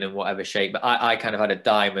Foden in whatever shape, but I kind of had a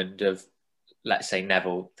diamond of, let's say,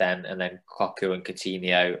 Neville then, and then Cocu and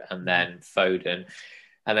Coutinho, and then Foden,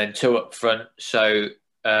 and then 2 up front. So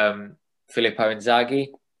Filippo Inzaghi,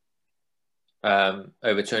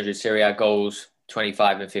 over 200 Serie A goals,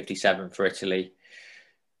 25 and 57 for Italy.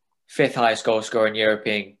 5th highest goal scorer in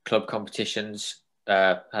European club competitions.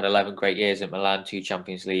 Had 11 great years at Milan, 2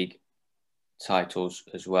 Champions League titles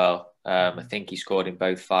as well. I think he scored in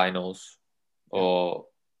both finals, or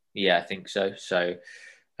I think so. So,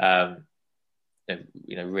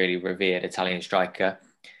 really revered Italian striker.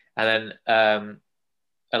 And then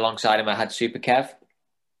alongside him, I had Super Kevin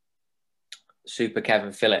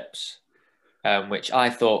Phillips, which I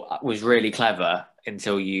thought was really clever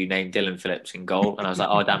until you named Dylan Phillips in goal, and I was like,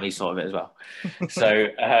 oh damn, he thought of it as well. So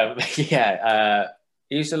I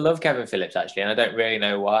used to love Kevin Phillips actually, and I don't really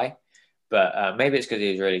know why, but maybe it's because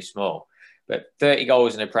he was really small. But 30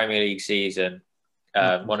 goals in a Premier League season,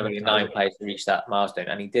 one of only 9 players to reach that milestone,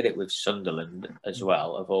 and he did it with Sunderland as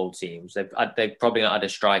well, of all teams. They've probably not had a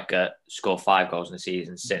striker score 5 goals in a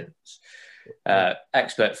season since.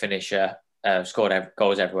 Expert finisher, scored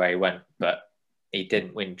goals everywhere he went, but he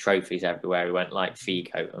didn't win trophies everywhere he went, like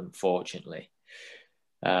Figo, unfortunately.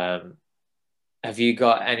 Have you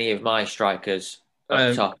got any of my strikers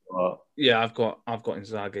up top? Yeah, I've got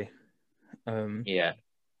Inzaghi. Yeah.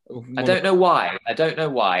 I don't know why,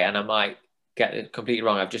 and I might get it completely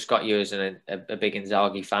wrong. I've just got you as a big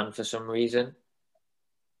Inzaghi fan for some reason.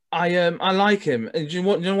 I like him. Do you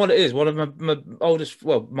know what it is? One of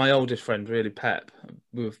my oldest friend, really, Pep.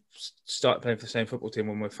 We've started playing for the same football team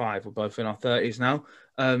when we're 5. We're both in our 30s now.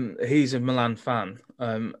 He's a Milan fan.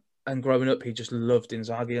 And growing up, he just loved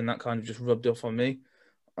Inzaghi, and that kind of just rubbed off on me.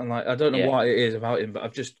 And I don't know what it is about him, but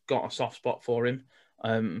I've just got a soft spot for him.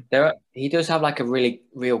 He does have like a really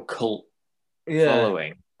real cult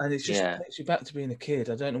following. And it just takes you back to being a kid.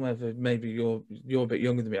 I don't know whether maybe you're a bit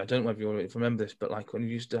younger than me. I don't know whether you remember this, but like when you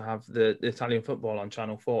used to have the Italian football on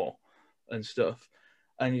Channel 4 and stuff,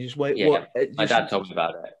 and you just wait. Yeah, my dad told me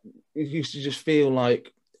about it. It used to just feel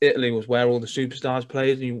like Italy was where all the superstars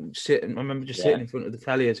played. And you sit, and I remember just sitting in front of the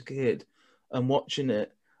telly as a kid and watching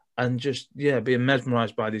it, and just being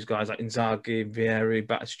mesmerised by these guys like Inzaghi, Vieri,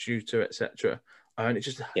 Batistuta, etc. And it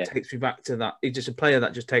just takes me back to that. He's just a player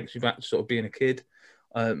that just takes me back to sort of being a kid.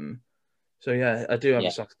 I do have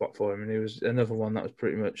a soft spot for him, and he was another one that was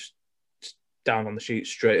pretty much down on the sheet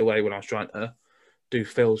straight away when I was trying to do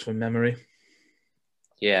fills from memory.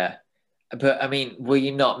 Yeah, but I mean, were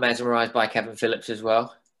you not mesmerised by Kevin Phillips as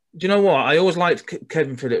well? Do you know what? I always liked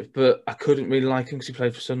Kevin Phillips, but I couldn't really like him because he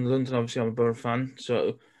played for Sunderland, and obviously I'm a Borough fan.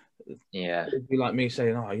 So it'd be like me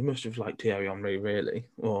saying, "Oh, you must have liked Thierry Henry, really,"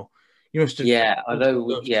 or you must have. Yeah,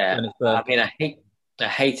 although I mean, I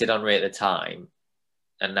hated Henry at the time.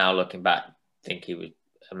 And now looking back, I think he was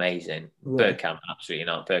amazing. Yeah. Bergkamp, absolutely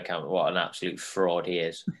not. Bergkamp, what an absolute fraud he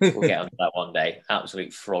is. We'll get onto that one day.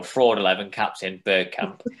 Absolute fraud. Fraud 11, captain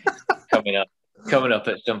Bergkamp coming up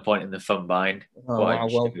at some point in the fun bind. Oh, wow,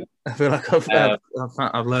 well, I feel like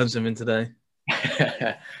I've learned something today.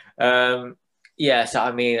 So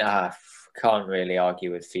I mean, can't really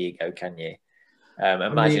argue with Figo, can you?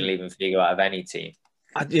 Imagine leaving Figo out of any team.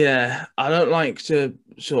 I don't like to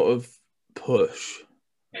sort of push.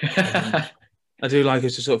 I do like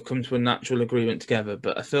us to sort of come to a natural agreement together,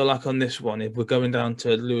 but I feel like on this one, if we're going down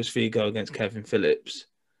to Luis Figo against Kevin Phillips,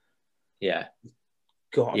 I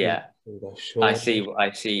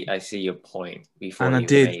see your point. Before and I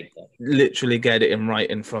did literally get it in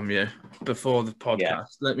writing from you. before the Yeah.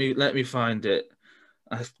 podcast. Let me find it.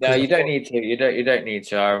 No, you don't need to. You don't need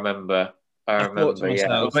to. I remember. I thought to Yeah.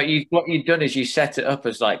 myself, But what you'd done is you set it up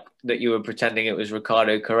as like that you were pretending it was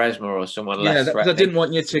Ricardo Quaresma or someone yeah, less because I threatening. didn't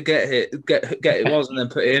want you to get it was and then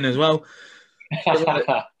put it in as well.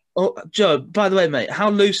 Oh, Joe, by the way, mate, how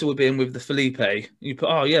loose are we being with the Felipe? You put,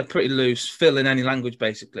 oh, yeah, pretty loose, fill in any language,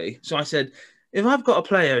 basically. So I said, if I've got a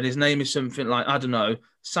player and his name is something like, I don't know,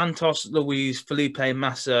 Santos Luis Felipe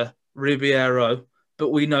Massa Ribeiro, but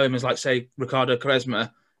we know him as, like, say, Ricardo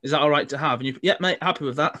Quaresma, is that all right to have? And you put, yeah, mate, happy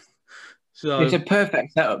with that. So It's a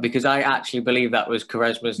perfect setup because I actually believe that was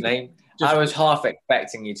Quaresma's name. I was half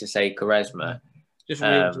expecting you to say Quaresma just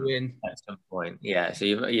reeled you in. at some point. Yeah, so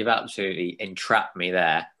you've absolutely entrapped me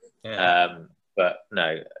there. Yeah. But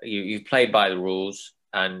no, you've played by the rules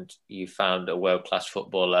and you found a world-class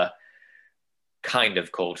footballer kind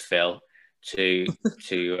of called Phil to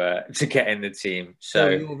get in the team. So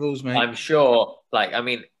your rules, mate. I'm sure, like, I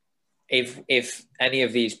mean, if any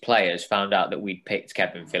of these players found out that we'd picked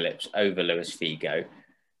Kevin Phillips over Luis Figo,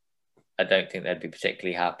 I don't think they'd be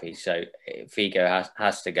particularly happy. So Figo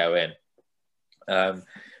has to go in,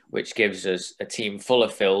 which gives us a team full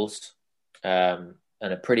of Phils and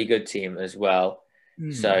a pretty good team as well.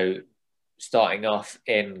 So starting off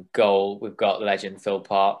in goal, we've got legend Phil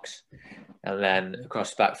Parkes. And then across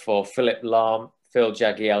the back four, Philip Lahm, Phil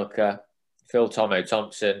Jagielka, Phil Tomo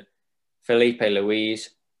Thompson, Felipe Luis.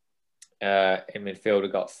 In midfield,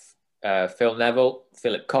 we've got Phil Neville,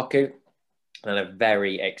 Philip Cocu, and a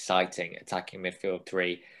very exciting attacking midfield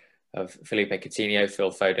three of Felipe Coutinho,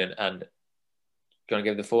 Phil Foden, and do you want to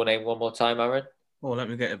give the full name one more time, Aaron? Oh, let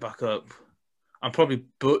me get it back up. I'm probably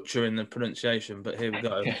butchering the pronunciation, but here we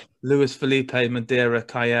go. Luis Felipe Madeira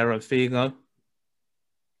Cairo Figo.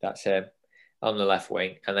 That's him on the left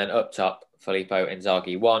wing. And then up top, Filippo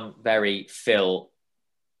Inzaghi. One very Phil-centered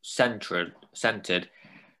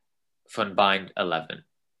Funbind 11.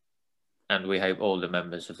 And we hope all the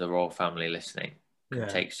members of the royal family listening can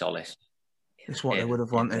take solace. It's what they would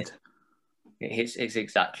have wanted. It's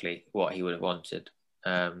exactly what he would have wanted.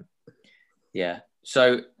 Yeah.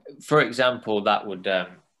 So, for example, that would,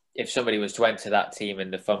 if somebody was to enter that team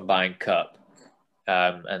in the Funbind Cup,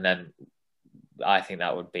 and then I think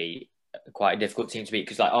that would be quite a difficult team to beat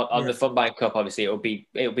because, like, on the Funbind Cup, obviously it'll be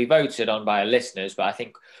voted on by our listeners, but I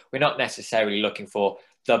think we're not necessarily looking for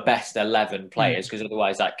the best 11 players because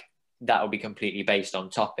otherwise, like, that will be completely based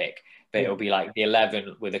on topic. But it'll be like the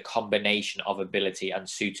 11 with a combination of ability and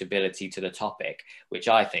suitability to the topic, which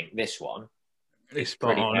I think this one is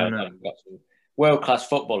spot on. Got some world-class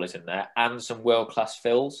footballers in there and some world-class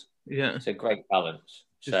fills. Yeah, it's a great balance.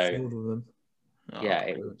 Just so filled with them.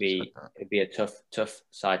 it'd be a tough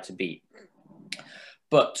side to beat.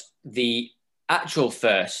 But the actual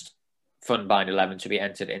first Funbind 11 to be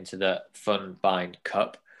entered into the Funbind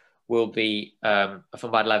Cup will be a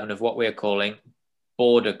Funbind 11 of what we're calling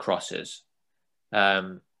border crossers.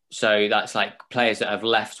 So that's like players that have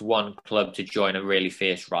left one club to join a really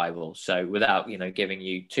fierce rival. So without, giving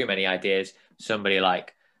you too many ideas, somebody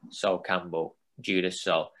like Sol Campbell, Judas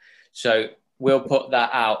Sol. So we'll put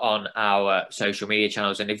that out on our social media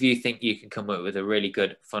channels. And if you think you can come up with a really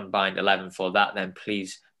good Funbind 11 for that, then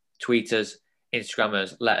please tweet us, Instagram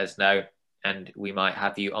us, let us know. And we might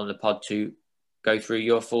have you on the pod to go through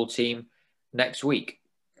your full team next week.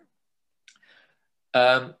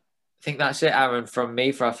 I think that's it, Aaron, from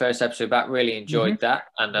me for our first episode back. Really enjoyed that.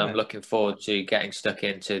 And I'm looking forward to getting stuck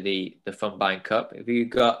into the Funbind Cup. Have you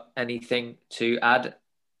got anything to add?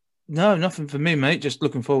 No, nothing for me, mate. Just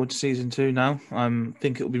looking forward to season 2 now. I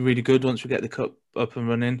think it'll be really good once we get the cup up and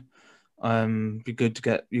running. Be good to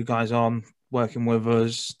get you guys on, working with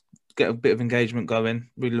us, get a bit of engagement going.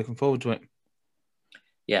 Really looking forward to it.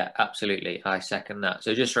 Yeah, absolutely. I second that.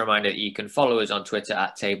 So just a reminder that you can follow us on Twitter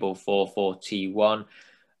at Table44T1,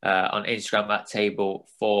 on Instagram at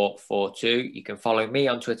Table442. You can follow me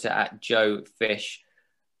on Twitter at JoeFish08,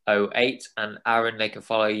 and Aaron, they can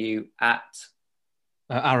follow you at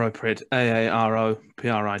Arrowprid,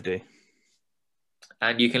 AAROPRID.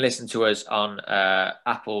 And you can listen to us on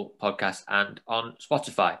Apple Podcasts and on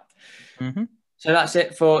Spotify. So that's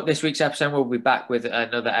it for this week's episode. We'll be back with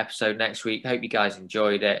another episode next week. Hope you guys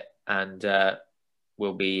enjoyed it. And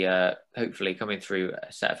we'll be hopefully coming through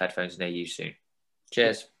a set of headphones near you soon.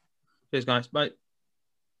 Cheers. Cheers, guys. Bye.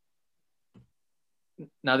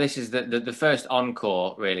 Now, this is the first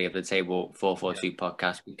encore, really, of the Table 442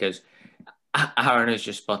 podcast, because Aaron has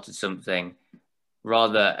just spotted something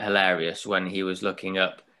rather hilarious when he was looking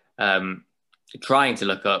up, trying to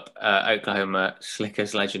look up Oklahoma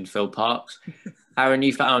Slickers legend Phil Parkes. Aaron,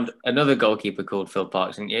 you found another goalkeeper called Phil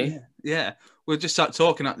Parkes, didn't you? Yeah. we just sat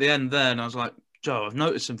talking at the end there, and I was like, Joe, I've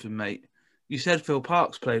noticed something, mate. You said Phil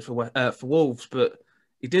Parkes played for Wolves, but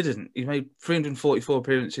he didn't. He made 344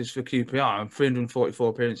 appearances for QPR and 344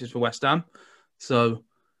 appearances for West Ham. So,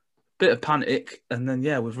 bit of panic, and then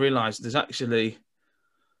we've realised there's actually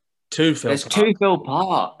two Phil. There's two Phil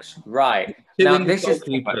Parkes, right? Two Now English this is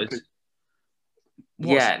goalkeepers.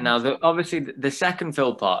 Now obviously the second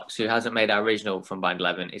Phil Parkes, who hasn't made our original from Bind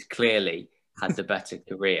 11, is clearly had the better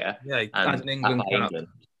career. Yeah, and an England cap.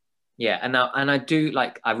 Yeah, and I do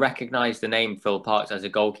I recognise the name Phil Parkes as a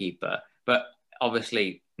goalkeeper, but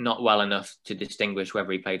obviously not well enough to distinguish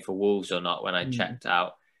whether he played for Wolves or not when I checked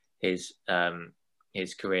out his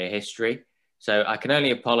career history. So I can only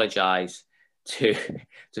apologise to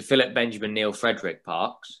Philip Benjamin Neil Frederick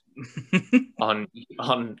Parkes on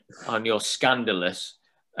your scandalous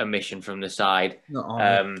omission from the side.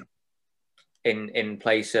 In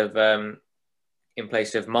place of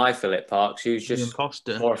my Philip Parkes, who's just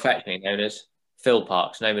more affectionately known as Phil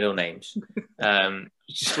Parkes, no middle names.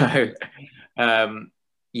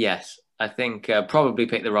 Yes, I think probably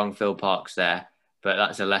picked the wrong Phil Parkes there, but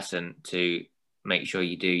that's a lesson to make sure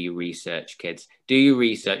you do your research, kids. Do your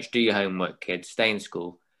research, do your homework, kids. Stay in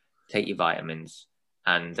school, take your vitamins,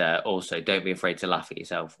 and also don't be afraid to laugh at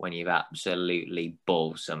yourself when you've absolutely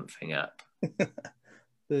balled something up.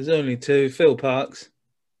 There's only two Phil Parkes.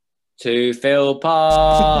 Two Phil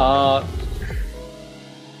Parkes.